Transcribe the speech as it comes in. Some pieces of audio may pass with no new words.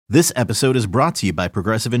This episode is brought to you by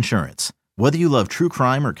Progressive Insurance. Whether you love true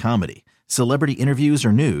crime or comedy, celebrity interviews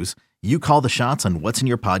or news, you call the shots on what's in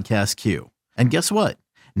your podcast queue. And guess what?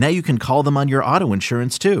 Now you can call them on your auto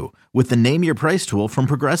insurance too with the Name Your Price tool from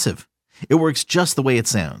Progressive. It works just the way it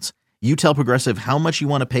sounds. You tell Progressive how much you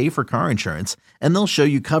want to pay for car insurance, and they'll show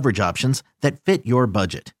you coverage options that fit your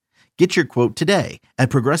budget. Get your quote today at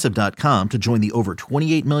Progressive.com to join the over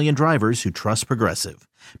 28 million drivers who trust Progressive.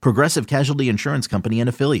 Progressive Casualty Insurance Company and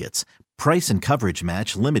Affiliates. Price and coverage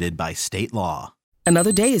match limited by state law.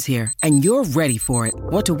 Another day is here, and you're ready for it.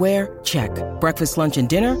 What to wear? Check. Breakfast, lunch, and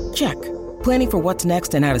dinner? Check. Planning for what's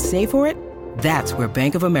next and how to save for it? That's where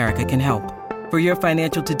Bank of America can help. For your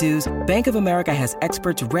financial to-dos, Bank of America has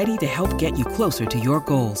experts ready to help get you closer to your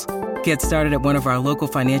goals. Get started at one of our local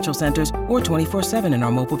financial centers or 24/7 in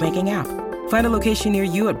our mobile banking app. Find a location near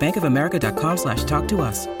you at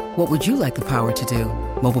bankofamerica.com/talktous. What would you like the power to do?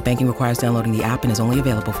 Mobile banking requires downloading the app and is only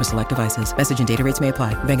available for select devices. Message and data rates may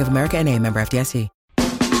apply. Bank of America N.A., member FDIC.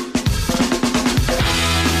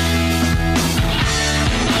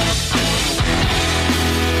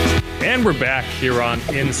 And we're back here on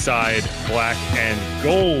Inside Black and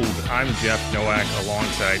Gold. I'm Jeff Nowak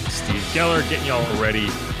alongside Steve Geller, getting y'all ready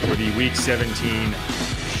for the Week 17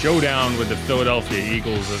 showdown with the Philadelphia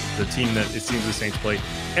Eagles, the team that it seems the Saints play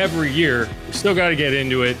every year. We still got to get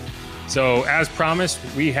into it. So as promised,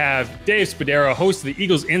 we have Dave Spadaro, host of the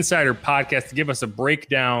Eagles Insider podcast, to give us a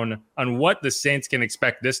breakdown on what the Saints can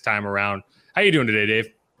expect this time around. How you doing today, Dave?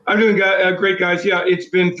 I'm doing great, guys. Yeah, it's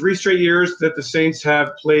been 3 straight years that the Saints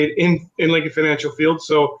have played in Lincoln Financial Field.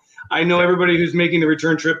 So I know everybody who's making the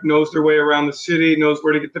return trip knows their way around the city, knows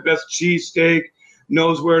where to get the best cheesesteak,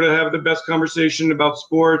 knows where to have the best conversation about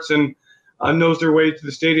sports, and knows their way to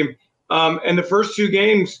the stadium. And the first 2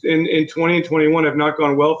 games in 20 and 21 have not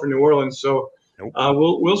gone well for New Orleans. So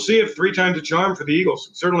we'll see if 3 times a charm for the Eagles.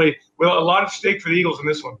 Certainly, well, a lot of stake for the Eagles in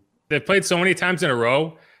this one. They've played so many times in a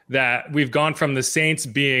row that we've gone from the Saints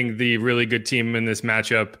being the really good team in this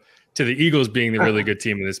matchup to the Eagles being the really good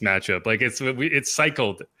team in this matchup. Like it's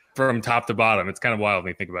cycled from top to bottom. It's kind of wild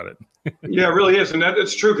when you think about it. Yeah, it really is. And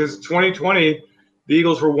that's true, because 2020, the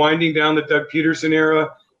Eagles were winding down the Doug Peterson era.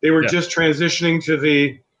 They were just transitioning to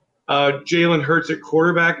the Jalen Hurts at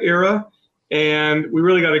quarterback era. And we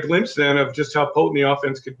really got a glimpse then of just how potent the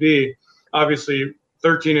offense could be. Obviously,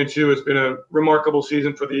 13-2 has been a remarkable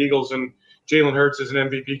season for the Eagles, and Jalen Hurts is an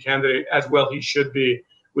MVP candidate, as well he should be,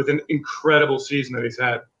 with an incredible season that he's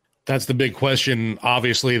had. That's the big question,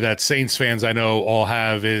 obviously, that Saints fans I know all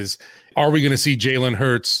have is, are we going to see Jalen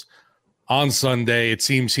Hurts on Sunday? It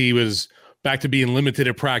seems he was back to being limited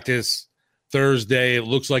at practice Thursday. It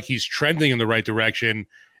looks like he's trending in the right direction.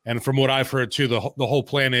 And from what I've heard, too, the whole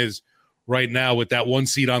plan is right now with that 1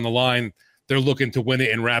 seed on the line, they're looking to win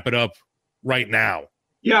it and wrap it up right now.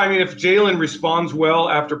 Yeah, I mean, if Jalen responds well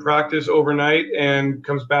after practice overnight and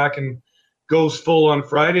comes back and goes full on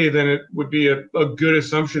Friday, then it would be a good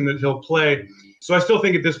assumption that he'll play. So I still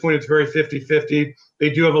think at this point it's very 50-50.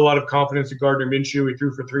 They do have a lot of confidence in Gardner Minshew. He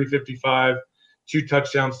threw for 355, 2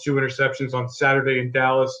 touchdowns, 2 interceptions on Saturday in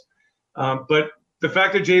Dallas. But the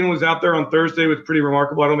fact that Jalen was out there on Thursday was pretty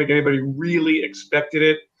remarkable. I don't think anybody really expected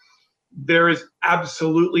it. There is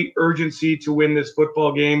absolutely urgency to win this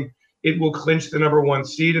football game. It will clinch the number 1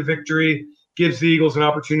 seed of victory, gives the Eagles an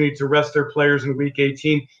opportunity to rest their players in Week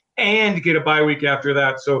 18 and get a bye week after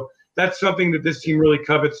that. So that's something that this team really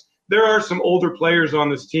covets. There are some older players on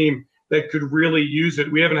this team that could really use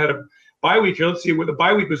it. We haven't had a bye week here. Let's see, the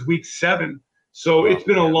bye week was Week 7. So it's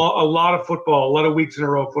been a lot of football, a lot of weeks in a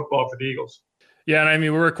row of football for the Eagles. Yeah, and I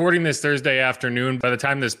mean, we're recording this Thursday afternoon. By the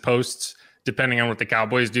time this posts, depending on what the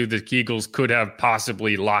Cowboys do, the Eagles could have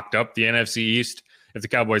possibly locked up the NFC East if the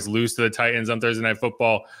Cowboys lose to the Titans on Thursday Night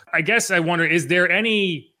Football. I guess I wonder, is there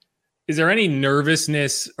any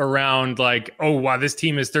nervousness around like, oh, wow, this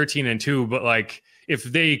team is 13-2, but like if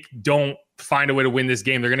they don't find a way to win this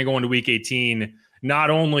game, they're going to go into Week 18, not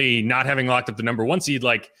only not having locked up the number 1 seed,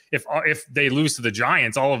 like if they lose to the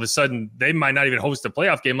Giants, all of a sudden they might not even host a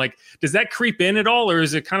playoff game. Like, does that creep in at all? Or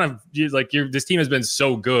is it kind of like this team has been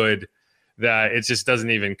so good that it just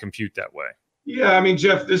doesn't even compute that way? Yeah, I mean,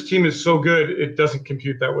 Jeff, this team is so good, it doesn't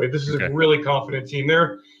compute that way. This is a really confident team.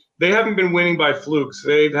 They haven't been winning by flukes.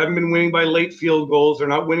 They haven't been winning by late field goals. They're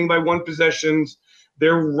not winning by 1 possessions.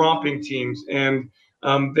 They're romping teams, and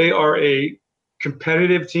they are a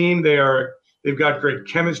competitive team. They've got great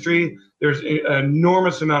chemistry. There's an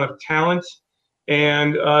enormous amount of talent,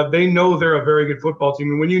 and they know they're a very good football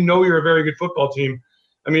team. And when you know you're a very good football team,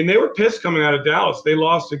 I mean, they were pissed coming out of Dallas. They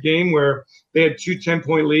lost a game where they had 2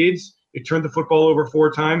 10-point leads. They turned the football over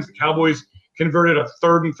 4 times. The Cowboys converted a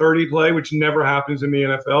 3rd and 30 play, which never happens in the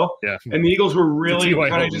NFL. Yeah. And the Eagles were really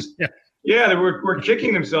kind of just they were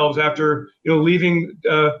kicking themselves after leaving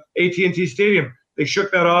AT&T Stadium. They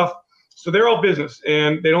shook that off. So they're all business,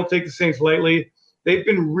 and they don't take the Saints lightly. They've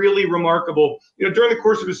been really remarkable. During the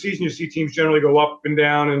course of a season, you see teams generally go up and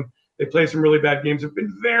down, and they play some really bad games. There have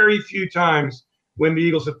been very few times when the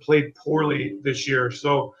Eagles have played poorly this year.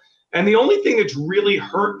 So, and the only thing that's really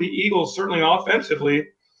hurt the Eagles, certainly offensively,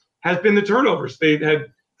 has been the turnovers. They had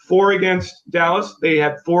 4 against Dallas. They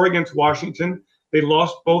had 4 against Washington. They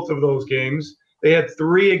lost both of those games. They had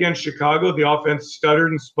 3 against Chicago. The offense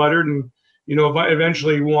stuttered and sputtered and,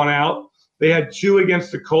 eventually won out. They had 2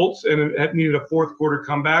 against the Colts and it needed a 4th quarter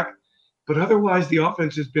comeback. But otherwise, the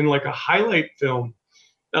offense has been like a highlight film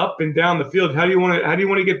up and down the field. How do you want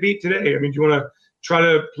to get beat today? I mean, do you want to try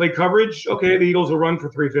to play coverage? Okay, the Eagles will run for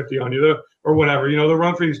 350 on you or whatever. They'll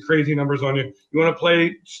run for these crazy numbers on you. You want to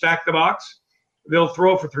play stack the box? They'll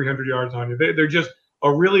throw for 300 yards on you. They're just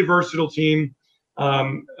a really versatile team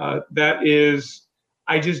that is,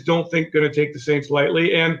 I just don't think, going to take the Saints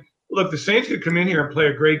lightly. And look, the Saints could come in here and play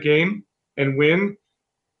a great game and win.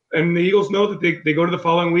 And the Eagles know that they go to the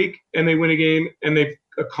following week and they win a game and they've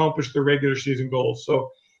accomplished their regular season goals. So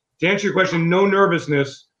to answer your question, no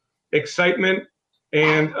nervousness, excitement,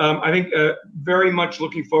 and I think very much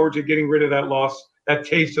looking forward to getting rid of that loss, that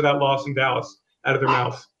taste of that loss in Dallas out of their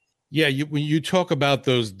mouth. Yeah, when you talk about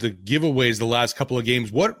the giveaways the last couple of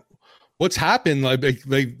games, what's happened? Like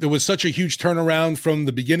there was such a huge turnaround from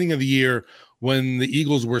the beginning of the year when the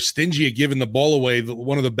Eagles were stingy at giving the ball away,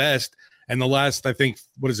 one of the best. And the last, I think,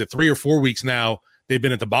 3 or 4 weeks now, they've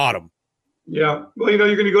been at the bottom. Yeah. Well, you're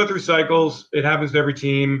going to go through cycles. It happens to every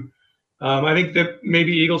team. I think that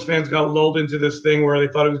maybe Eagles fans got lulled into this thing where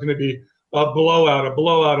they thought it was going to be a blowout.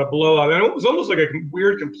 And it was almost like a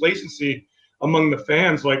weird complacency among the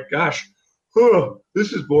fans. Like, gosh,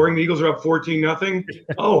 this is boring. The Eagles are up 14-0.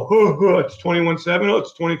 It's 21-7. Oh,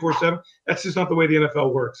 it's 24-7. That's just not the way the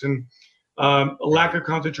NFL works. And a lack of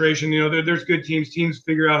concentration. There's good teams. Teams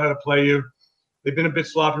figure out how to play you. They've been a bit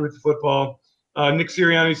sloppy with the football. Nick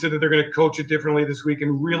Sirianni said that they're going to coach it differently this week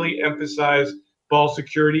and really emphasize ball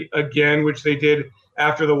security again, which they did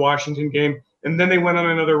after the Washington game. And then they went on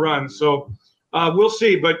another run. So we'll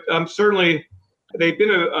see. But certainly they've been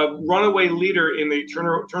a runaway leader in the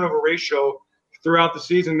turnover ratio throughout the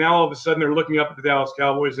season. Now all of a sudden they're looking up at the Dallas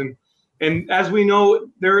Cowboys. And as we know,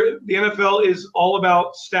 the NFL is all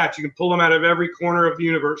about stats. You can pull them out of every corner of the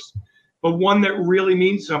universe. But one that really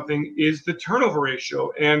means something is the turnover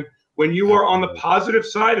ratio. And when you are on the positive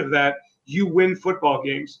side of that, you win football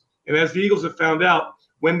games. And as the Eagles have found out,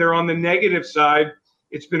 when they're on the negative side,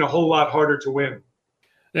 it's been a whole lot harder to win.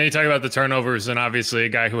 Then you talk about the turnovers, and obviously a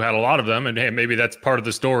guy who had a lot of them, and hey, maybe that's part of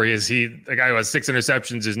the story, is a guy who has 6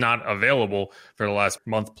 interceptions is not available for the last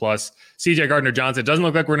month plus. CJ Gardner-Johnson, it doesn't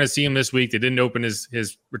look like we're going to see him this week. They didn't open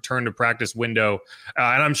his return to practice window.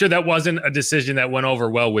 And I'm sure that wasn't a decision that went over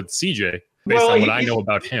well with CJ, based on what I know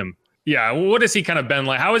about him. Yeah, what has he kind of been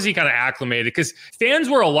like? How has he kind of acclimated? Because fans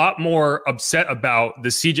were a lot more upset about the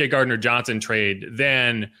CJ Gardner-Johnson trade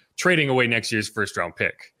than trading away next year's first-round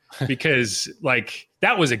pick. Because,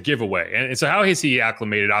 that was a giveaway. And so how has he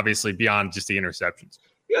acclimated, obviously, beyond just the interceptions?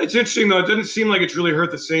 Yeah, it's interesting, though. It doesn't seem like it's really hurt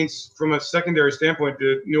the Saints from a secondary standpoint.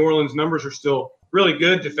 The New Orleans numbers are still really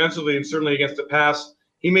good defensively and certainly against the pass.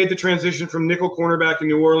 He made the transition from nickel cornerback in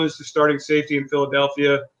New Orleans to starting safety in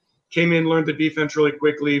Philadelphia. Came in, learned the defense really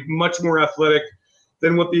quickly, much more athletic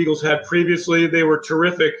than what the Eagles had previously. They were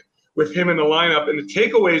terrific with him in the lineup. And the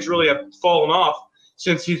takeaways really have fallen off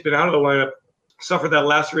since he's been out of the lineup, suffered that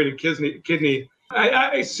lacerated kidney.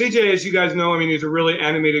 CJ, as you guys know, he's a really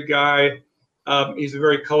animated guy. He's a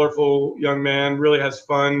very colorful young man, really has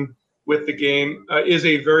fun with the game, is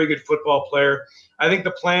a very good football player. I think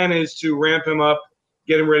the plan is to ramp him up,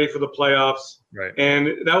 get him ready for the playoffs. Right.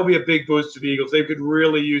 And that will be a big boost to the Eagles. They could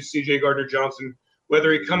really use CJ Gardner-Johnson,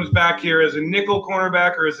 whether he comes back here as a nickel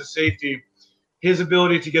cornerback or as a safety. His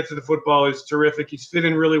ability to get to the football is terrific. He's fit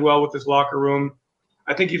in really well with his locker room.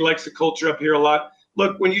 I think he likes the culture up here a lot.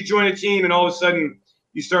 Look, when you join a team and all of a sudden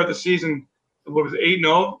you start the season,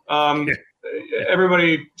 8-0,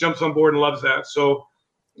 everybody jumps on board and loves that. So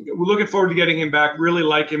we're looking forward to getting him back. Really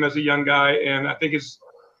like him as a young guy, and I think his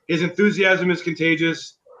enthusiasm is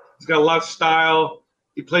contagious. He's got a lot of style.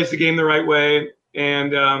 He plays the game the right way,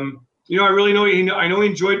 and I really know I know he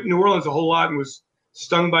enjoyed New Orleans a whole lot and was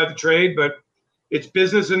stung by the trade. But it's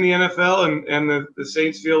business in the NFL, and the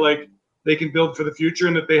Saints feel like they can build for the future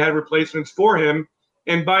and that they had replacements for him.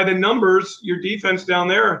 And by the numbers, your defense down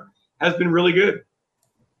there has been really good.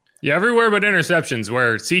 Yeah, everywhere but interceptions,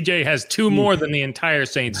 where CJ has 2 more than the entire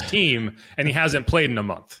Saints team, and he hasn't played in a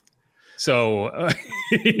month. So, and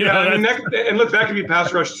look, that could be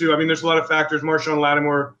pass rush too. I mean, there's a lot of factors. Marshawn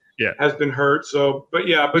Lattimore has been hurt. So, but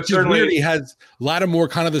certainly weird. He has Lattimore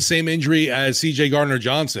kind of the same injury as CJ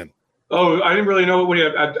Gardner-Johnson. Oh, I didn't really know what he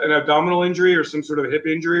had, an abdominal injury or some sort of hip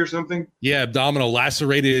injury or something. Yeah, abdominal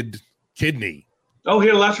lacerated kidney. Oh, he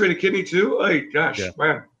had a lacerated kidney too? Oh, gosh,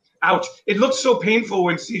 man. Ouch. It looked so painful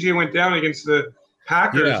when CJ went down against the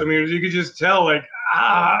Packers. Yeah. I mean, you could just tell, like,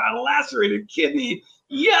 a lacerated kidney.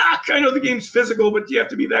 Yuck. I know the game's physical, but you have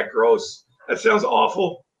to be that gross. That sounds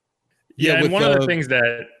awful. Yeah, and one of the things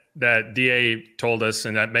that DA told us,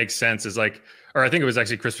 and that makes sense, is like, or I think it was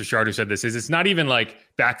actually Chris Richard who said this, is it's not even like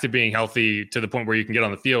back to being healthy to the point where you can get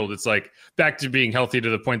on the field. It's like back to being healthy to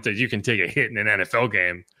the point that you can take a hit in an NFL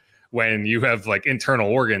game when you have like internal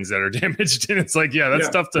organs that are damaged. And it's like, that's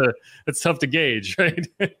tough to gauge, right?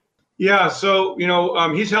 Yeah. So,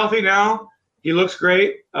 he's healthy now. He looks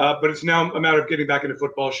great, but it's now a matter of getting back into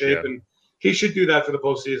football shape, and he should do that for the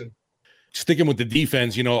postseason. Sticking with the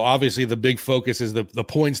defense, obviously the big focus is the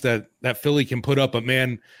points that Philly can put up, but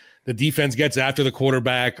man, the defense gets after the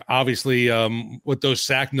quarterback, obviously, with those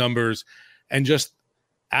sack numbers, and just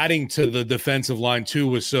adding to the defensive line too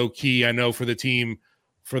was so key, I know, for the team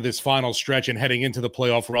for this final stretch and heading into the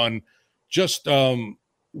playoff run. Just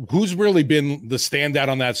who's really been the standout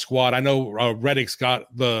on that squad? I know Reddick's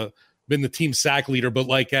been the team sack leader, but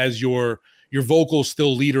like as your vocal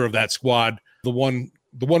still leader of that squad, the one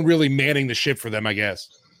really manning the ship for them, I guess.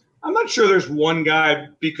 I'm not sure there's one guy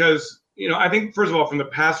because, I think, first of all, from the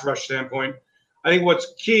pass rush standpoint, I think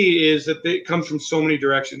what's key is that it comes from so many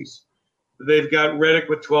directions. They've got Reddick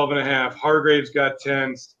with 12.5. Hargrave's got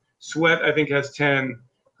 10. Sweat, I think, has 10.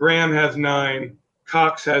 Graham has 9.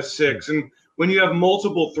 Cox has 6. And when you have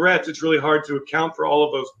multiple threats, it's really hard to account for all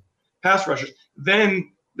of those pass rushers.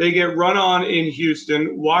 Then they get run on in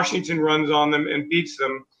Houston. Washington runs on them and beats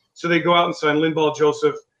them. So they go out and sign Linval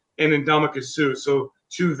Joseph and Ndamukong Suh. So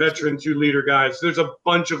 2 veteran, 2 leader guys. So there's a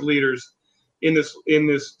bunch of leaders in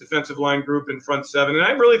this defensive line group in front 7. And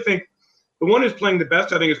I really think the one who's playing the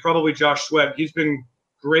best, I think, is probably Josh Sweat. He's been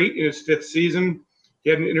great in his 5th season. He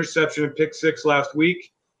had an interception and pick 6 last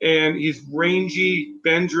week. And he's rangy,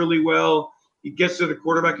 bends really well. He gets to the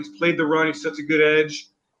quarterback. He's played the run. He sets a good edge.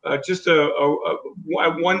 Just at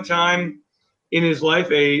one time in his life,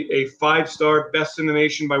 a 5-star, best in the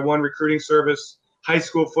nation by one recruiting service, high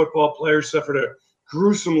school football player, suffered a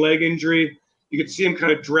gruesome leg injury. You could see him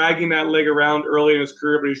kind of dragging that leg around early in his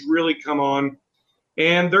career, but he's really come on.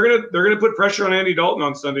 And they're gonna put pressure on Andy Dalton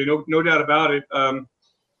on Sunday, no doubt about it.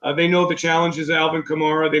 They know the challenge is Alvin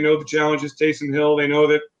Kamara. They know the challenge is Taysom Hill. They know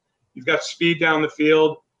that you've got speed down the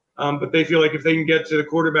field, but they feel like if they can get to the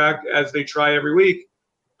quarterback, as they try every week,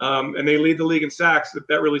 and they lead the league in sacks,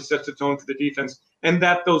 that really sets the tone for the defense, and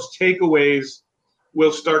that those takeaways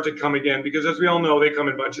will start to come again, because as we all know, they come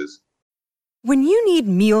in bunches. When you need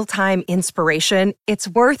mealtime inspiration, it's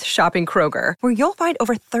worth shopping Kroger, where you'll find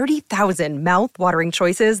over 30,000 mouth-watering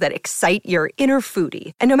choices that excite your inner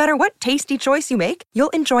foodie. And no matter what tasty choice you make, you'll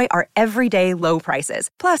enjoy our everyday low prices,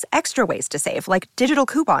 plus extra ways to save, like digital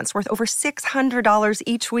coupons worth over $600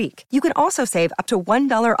 each week. You can also save up to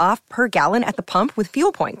 $1 off per gallon at the pump with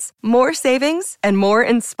fuel points. More savings and more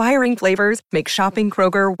inspiring flavors make shopping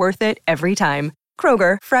Kroger worth it every time.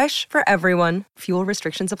 Kroger, fresh for everyone. Fuel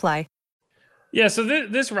restrictions apply. Yeah, so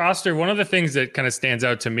this roster, one of the things that kind of stands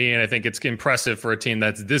out to me, and I think it's impressive for a team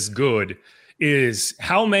that's this good, is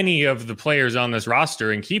how many of the players on this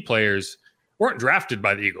roster and key players weren't drafted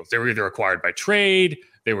by the Eagles. They were either acquired by trade,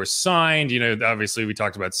 they were signed. Obviously we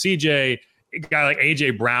talked about CJ, a guy like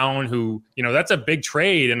AJ Brown, who, that's a big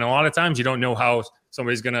trade. And a lot of times you don't know how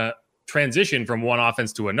somebody's going to transition from one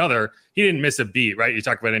offense to another. He didn't miss a beat, right? You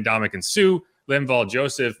talk about Ndamukong Suh, Linval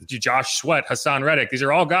Joseph, Josh Sweat, Hassan Reddick. These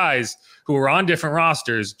are all guys who were on different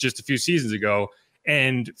rosters just a few seasons ago.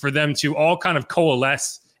 And for them to all kind of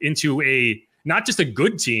coalesce into not just a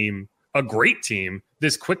good team, a great team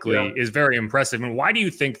this quickly is very impressive. And why do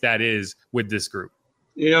you think that is with this group?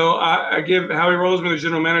 I give Howie Roseman, the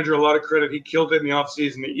general manager, a lot of credit. He killed it in the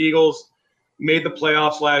offseason. The Eagles made the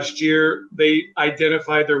playoffs last year. They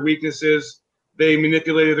identified their weaknesses. They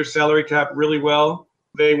manipulated their salary cap really well.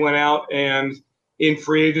 They went out and in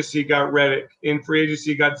free agency got Reddick. In free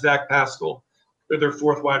agency got Zach Pascal, their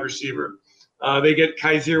 4th wide receiver. They get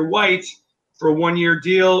Kaiser White for a 1-year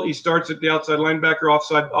deal. He starts at the outside linebacker,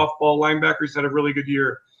 off-ball linebacker. He's had a really good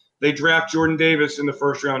year. They draft Jordan Davis in the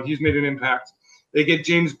 1st round. He's made an impact. They get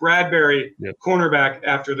James Bradbury, cornerback,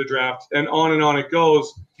 after the draft, and on it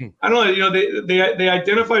goes. I don't know. They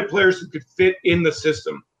identified players who could fit in the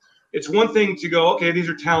system. it's one thing to go, okay, these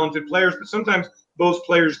are talented players, but sometimes those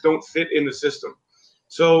players don't fit in the system.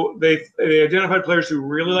 So they identified players who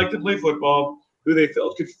really like to play football, who they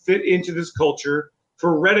felt could fit into this culture.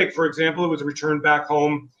 For Reddick, for example, it was a return back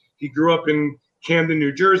home. He grew up in Camden,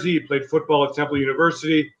 New Jersey. He played football at Temple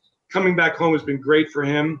University. Coming back home has been great for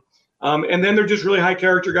him. And then they're just really high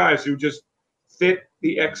character guys who just fit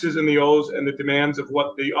the X's and the O's and the demands of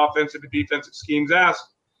what the offensive and defensive schemes ask.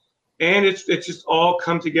 And it's just all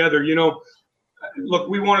come together. You know, look,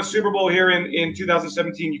 we won a Super Bowl here in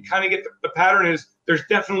 2017. You kind of get the pattern is there's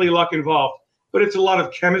definitely luck involved, but it's a lot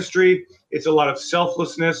of chemistry. It's a lot of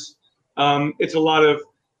selflessness. It's a lot of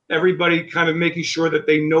everybody kind of making sure that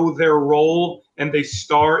they know their role and they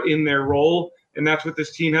star in their role. And that's what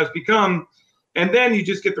this team has become. And then you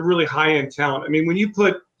just get the really high-end talent. I mean, when you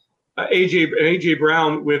put AJ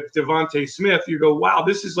Brown with Devontae Smith, you go, wow,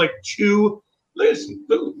 this is like it's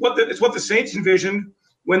what the Saints envisioned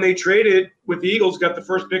when they traded with the Eagles, got the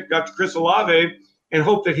first pick, got Chris Olave, and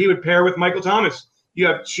hoped that he would pair with Michael Thomas. You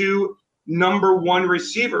have 2 number 1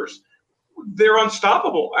 receivers. They're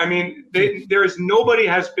unstoppable. I mean, there is nobody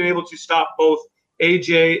has been able to stop both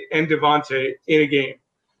AJ and Devontae in a game.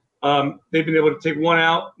 They've been able to take one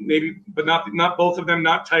out, maybe, but not both of them.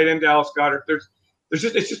 Not tight end Dallas Goedert. It's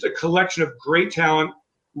just a collection of great talent,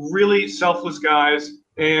 really selfless guys,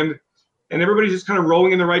 and everybody's just kind of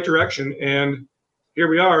rowing in the right direction. And here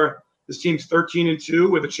we are. This team's 13-2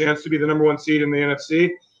 with a chance to be the number 1 seed in the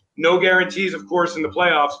NFC. No guarantees, of course, in the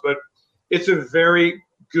playoffs, but it's a very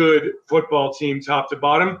good football team, top to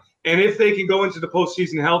bottom. And if they can go into the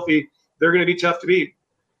postseason healthy, they're going to be tough to beat.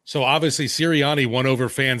 So obviously Sirianni won over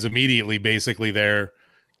fans immediately, basically there,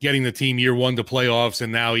 getting the team year 1 to playoffs,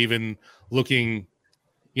 and now even looking,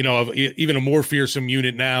 you know, even a more fearsome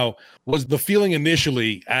unit now. Was the feeling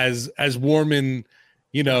initially as warm and,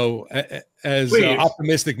 you know, as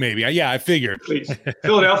optimistic maybe? Yeah, I figured. Please.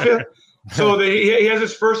 Philadelphia? So he has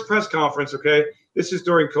his first press conference, okay? This is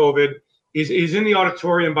during COVID. He's in the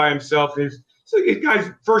auditorium by himself. He's the guy's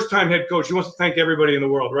first-time head coach. He wants to thank everybody in the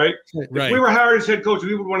world, right? Right. If we were hired as head coach,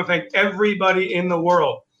 we would want to thank everybody in the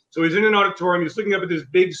world. So he's in an auditorium. He's looking up at this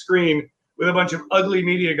big screen with a bunch of ugly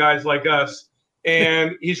media guys like us.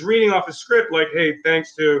 And he's reading off a script like, hey,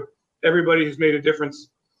 thanks to everybody who's made a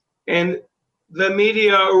difference. And the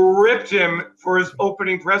media ripped him for his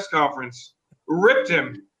opening press conference. Ripped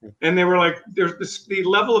him. And they were like, the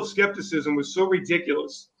level of skepticism was so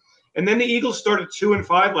ridiculous. And then the Eagles started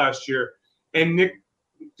 2-5 last year. And Nick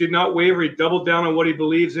did not waver. He doubled down on what he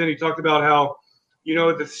believes in. He talked about how, you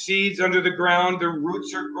know, the seeds under the ground, their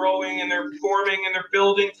roots are growing and they're forming and they're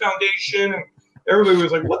building foundation. And everybody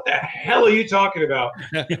was like, what the hell are you talking about?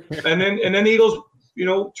 and then the Eagles, you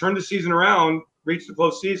know, turned the season around, reached the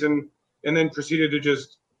postseason, and then proceeded to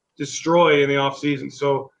just destroy in the offseason.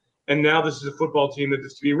 So, and now this is a football team that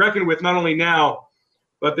is to be reckoned with, not only now,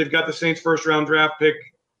 but they've got the Saints' first-round draft pick.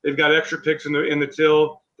 They've got extra picks in the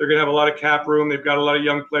till. They're going to have a lot of cap room. They've got a lot of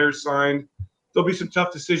young players signed. There'll be some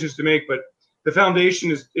tough decisions to make, but the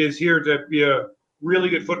foundation is here to be a really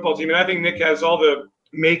good football team. And I think Nick has all the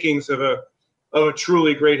makings of a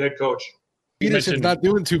truly great head coach. Peterson's not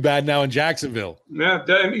doing too bad now in Jacksonville. Yeah,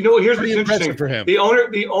 you know, here's what's interesting for him. The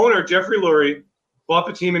owner, Jeffrey Lurie, bought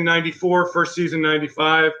the team in '94, first season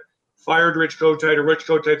 '95, fired Rich Kotite. Rich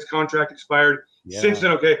Kotite's contract expired. Yeah. Since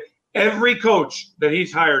then, okay, every coach that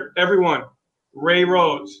he's hired, everyone, Ray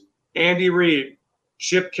Rhodes, Andy Reid,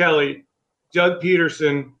 Chip Kelly, Doug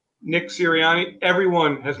Peterson, Nick Sirianni,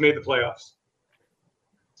 everyone has made the playoffs.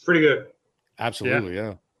 It's pretty good. Absolutely,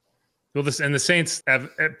 yeah. Well, the Saints have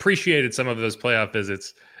appreciated some of those playoff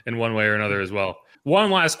visits in one way or another as well.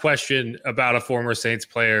 One last question about a former Saints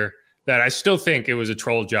player that I still think it was a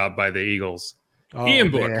troll job by the Eagles.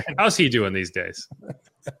 Ian Book, man. How's he doing these days?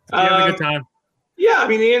 Having a good time? Yeah, I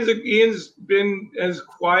mean, Ian's been as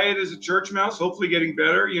quiet as a church mouse, hopefully getting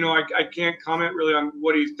better. You know, I can't comment really on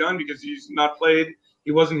what he's done because he's not played.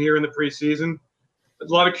 He wasn't here in the preseason. A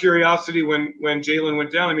lot of curiosity when Jalen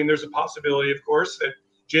went down. I mean, there's a possibility, of course, that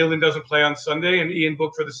Jalen doesn't play on Sunday and Ian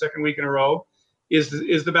Book for the second week in a row is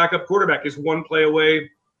the backup quarterback, is one play away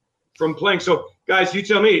from playing. So, guys, you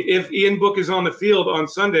tell me, if Ian Book is on the field on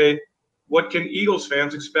Sunday, what can Eagles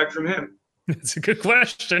fans expect from him? It's a good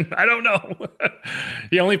question. I don't know.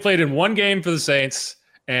 He only played in one game for the Saints,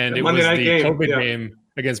 and it was the COVID game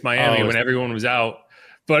against Miami when everyone was out.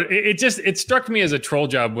 But it struck me as a troll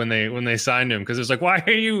job when they signed him, because it's like, why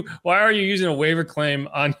are you using a waiver claim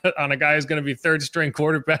on a guy who's going to be third string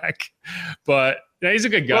quarterback? But yeah, he's a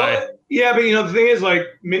good guy. Well, yeah, but you know the thing is, like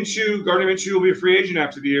Gardner Minshew will be a free agent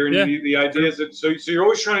after the year, and the idea is that so you're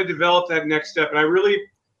always trying to develop that next step. And I really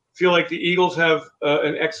feel like the Eagles have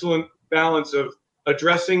an excellent balance of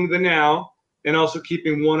addressing the now and also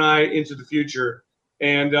keeping one eye into the future.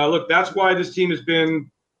 And look, that's why this team has been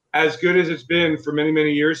as good as it's been for many,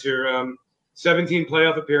 many years here. 17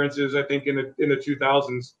 playoff appearances, I think, in the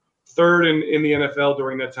 2000s, third in the NFL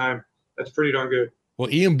during that time. That's pretty darn good.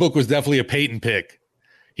 Well, Ian Book was definitely a Peyton pick.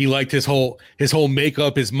 He liked his whole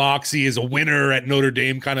makeup, his moxie, as a winner at Notre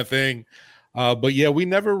Dame kind of thing. But yeah, we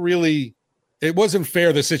never really. It wasn't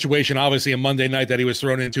fair, the situation, obviously, on Monday night that he was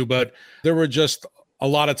thrown into, but there were just a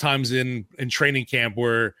lot of times in training camp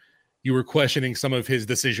where you were questioning some of his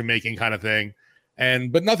decision-making kind of thing.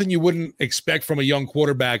 But nothing you wouldn't expect from a young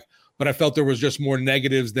quarterback, but I felt there was just more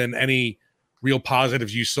negatives than any real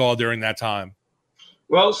positives you saw during that time.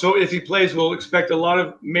 Well, so if he plays, we'll expect a lot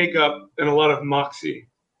of makeup and a lot of moxie.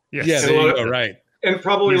 Yes. Yeah, there you go, right. And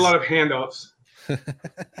probably a lot of handoffs.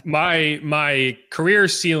 My career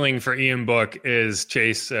ceiling for Ian Book is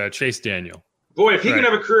Chase Daniel. Boy, if he can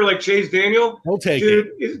have a career like Chase Daniel, he'll take dude,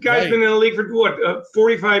 it. This guy's been in the league for what,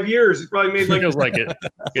 45 years. He's probably made like,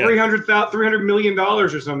 $300 million or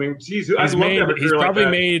something. Jeez, I'd love to have a career he's probably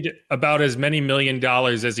like that. made about as many $1 million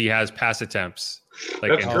as he has pass attempts.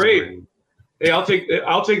 That's great. Hey, I'll take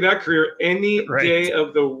that career any day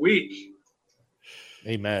of the week.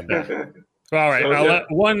 Amen. All right. So,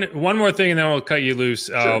 one more thing, and then we'll cut you loose.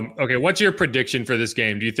 Sure. Okay, what's your prediction for this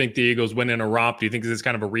game? Do you think the Eagles win in a romp? Do you think this is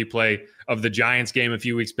kind of a replay of the Giants game a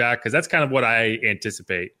few weeks back? Because that's kind of what I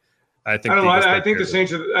anticipate. I don't know. I think the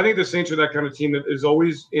Saints are that kind of team that is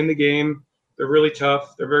always in the game. They're really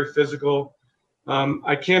tough. They're very physical.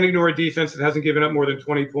 I can't ignore a defense that hasn't given up more than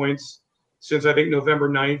 20 points since, I think, November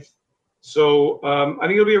 9th. So I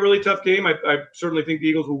think it'll be a really tough game. I certainly think the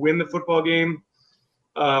Eagles will win the football game.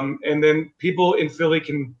 And then people in Philly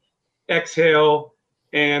can exhale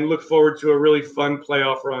and look forward to a really fun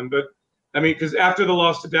playoff run. But, I mean, because after the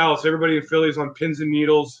loss to Dallas, everybody in Philly is on pins and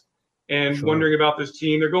needles and wondering about this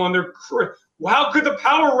team. They're going, how could the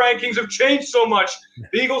power rankings have changed so much?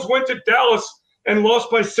 The Eagles went to Dallas and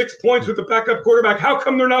lost by 6 points with the backup quarterback. How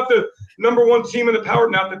come they're not the number one team in the power?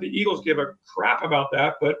 Not that the Eagles give a crap about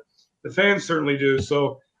that, but the fans certainly do.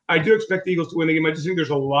 So I do expect the Eagles to win the game. I just think there's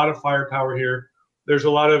a lot of firepower here. There's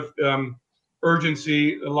a lot of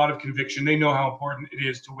urgency, a lot of conviction. They know how important it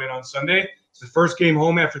is to win on Sunday. It's the first game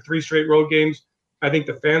home after 3 straight road games. I think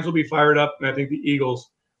the fans will be fired up, and I think the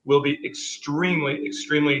Eagles will be extremely,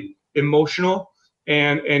 extremely emotional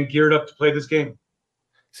and geared up to play this game.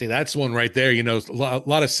 See, that's one right there. You know, a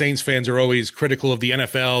lot of Saints fans are always critical of the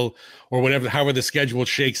NFL or whatever, however the schedule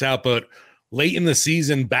shakes out. But late in the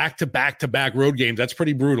season, back-to-back road games, that's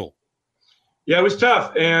pretty brutal. Yeah, it was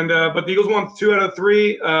tough, and but the Eagles won 2 out of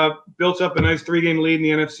 3, built up a nice 3-game lead in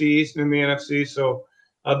the NFC East and in the NFC. So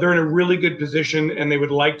they're in a really good position, and they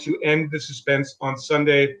would like to end the suspense on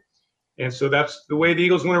Sunday. And so that's the way the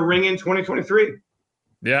Eagles want to ring in 2023.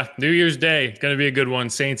 Yeah, New Year's Day, going to be a good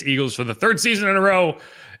one. Saints, Eagles for the 3rd season in a row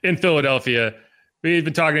in Philadelphia. We've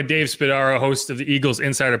been talking to Dave Spadaro, host of the Eagles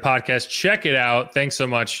Insider Podcast. Check it out. Thanks so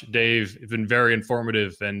much, Dave. It's been very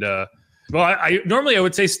informative, and well, I normally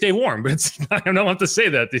would say stay warm, but I don't have to say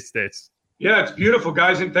that these days. Yeah, it's beautiful,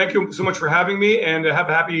 guys, and thank you so much for having me, and have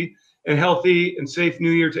a happy and healthy and safe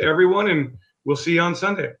New Year to everyone, and we'll see you on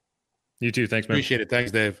Sunday. You too. Thanks, man. Appreciate it.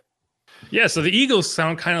 Thanks, Dave. Yeah, so the Eagles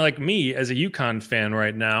sound kind of like me as a UConn fan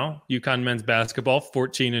right now. UConn men's basketball,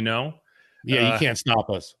 14-0. Yeah, you can't stop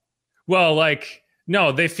us. Well,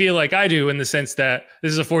 no, they feel like I do in the sense that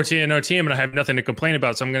this is a 14-0 team and I have nothing to complain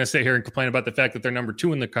about. So I'm going to sit here and complain about the fact that they're number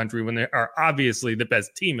 2 in the country when they are obviously the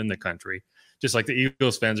best team in the country, just like the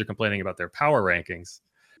Eagles fans are complaining about their power rankings.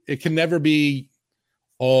 It can never be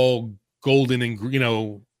all golden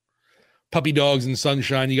and, puppy dogs and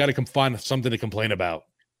sunshine. You got to find something to complain about.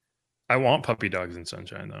 I want puppy dogs and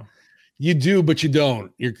sunshine, though. You do, but you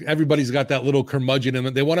don't. Everybody's got that little curmudgeon in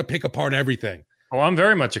them. They want to pick apart everything. Oh, I'm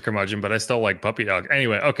very much a curmudgeon, but I still like puppy dog.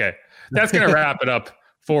 Anyway, okay. That's going to wrap it up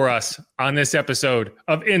for us on this episode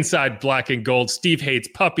of Inside Black and Gold. Steve hates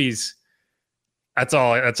puppies. That's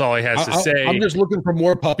all he has to say. I'm just looking for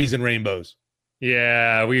more puppies and rainbows.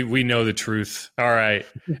 Yeah, we know the truth. All right.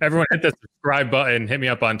 Everyone hit the subscribe button. Hit me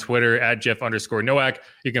up on Twitter at Jeff_Nowak.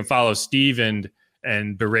 You can follow Steve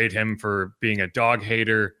and berate him for being a dog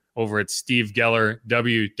hater over at Steve Geller,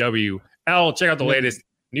 WWL. Check out the latest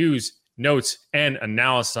news, notes, and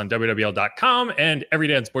analysis on WWL.com and every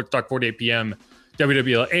day on Sports Talk, 4 p.m.,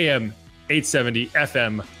 WWL AM 870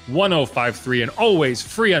 FM 105.3, and always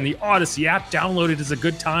free on the Odyssey app. Download it. It's a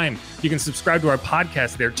good time. You can subscribe to our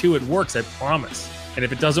podcast there too. It works, I promise. And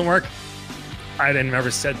if it doesn't work, I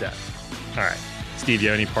never said that. All right. Steve, you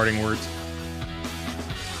have any parting words?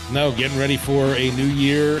 No, getting ready for a new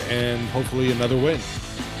year and hopefully another win.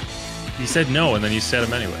 You said no, and then you said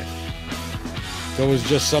them anyway. That was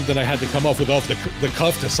just something I had to come up with off the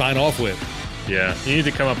cuff to sign off with. Yeah, you need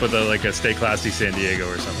to come up with a Stay Classy San Diego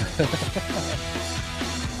or something.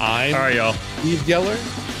 All right, y'all. Steve Geller.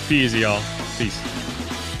 Be easy, y'all. Peace.